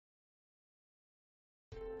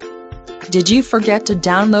Did you forget to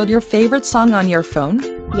download your favorite song on your phone?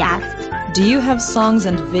 Yes. Do you have songs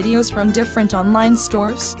and videos from different online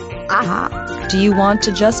stores? Do you want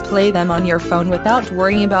to just play them on your phone without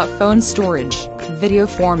worrying about phone storage, video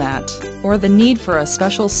format, or the need for a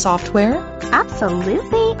special software? Absolutely.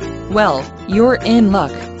 Well, you're in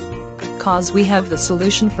luck. 'Cause we have the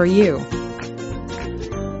solution for you.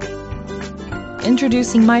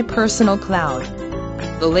 Introducing My Personal Cloud,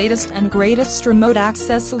 the latest and greatest remote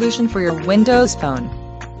access solution for your Windows phone.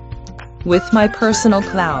 With My Personal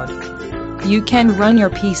Cloud, you can run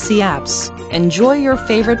your PC apps, enjoy your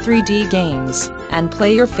favorite 3D games, and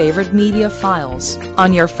play your favorite media files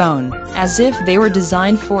on your phone, as if they were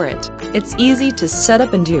designed for it. It's easy to set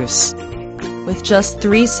up and use. With just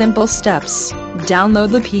 3 simple steps: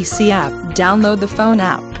 download the PC app, download the phone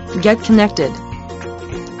app, get connected.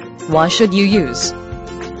 Why should you use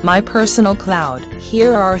My Personal Cloud?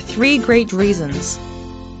 Here are 3 great reasons.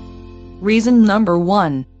 Reason number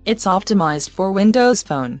 1, it's optimized for Windows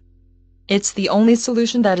Phone. It's the only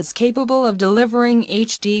solution that is capable of delivering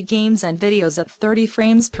HD games and videos at 30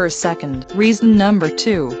 frames per second. Reason number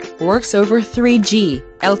 2, works over 3G,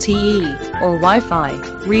 LTE, or Wi-Fi.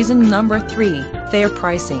 Reason number 3, fair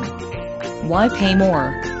pricing. Why pay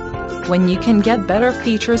more when you can get better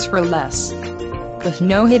features for less? With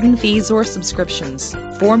no hidden fees or subscriptions.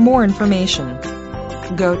 For more information,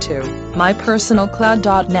 go to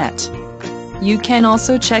mypersonalcloud.net. You can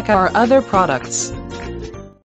also check our other products.